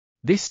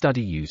This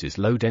study uses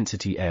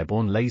low-density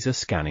airborne laser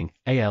scanning,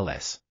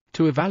 ALS,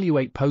 to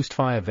evaluate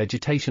post-fire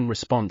vegetation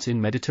response in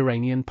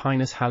Mediterranean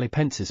Pinus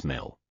halepensis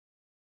mill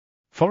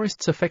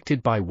forests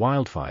affected by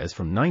wildfires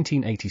from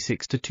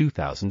 1986 to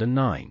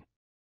 2009.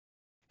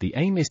 The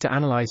aim is to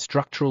analyze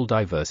structural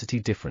diversity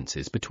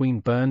differences between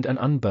burned and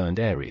unburned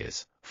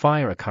areas,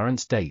 fire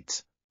occurrence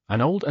dates,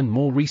 and old and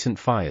more recent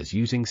fires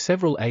using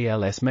several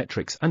ALS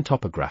metrics and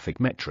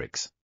topographic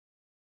metrics.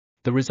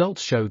 The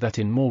results show that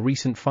in more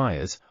recent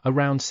fires,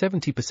 around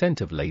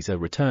 70% of laser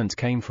returns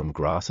came from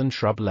grass and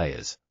shrub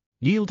layers,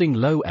 yielding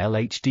low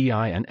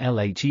LHDI and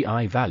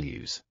LHEI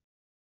values.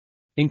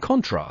 In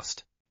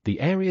contrast, the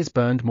areas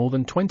burned more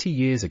than 20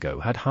 years ago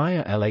had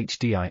higher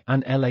LHDI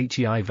and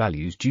LHEI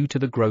values due to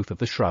the growth of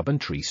the shrub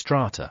and tree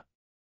strata.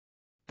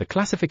 The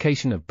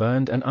classification of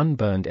burned and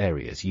unburned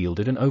areas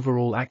yielded an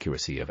overall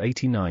accuracy of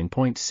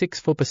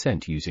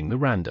 89.64% using the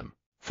random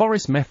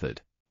forest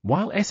method,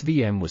 while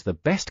SVM was the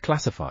best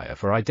classifier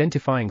for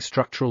identifying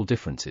structural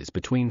differences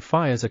between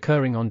fires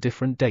occurring on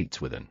different dates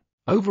with an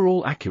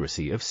overall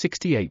accuracy of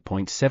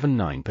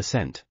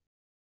 68.79%.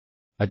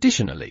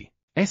 Additionally,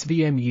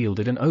 SVM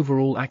yielded an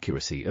overall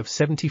accuracy of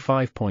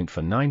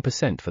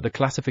 75.49% for the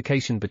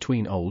classification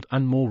between old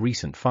and more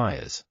recent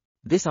fires.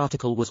 This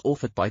article was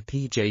authored by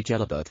P.J.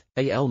 Gelabert,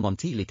 A.L.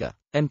 Montealegre,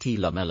 M.T.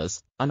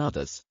 Lamelas, and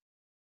others.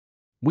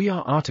 We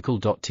are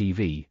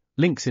RTCLTV,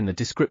 links in the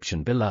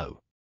description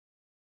below.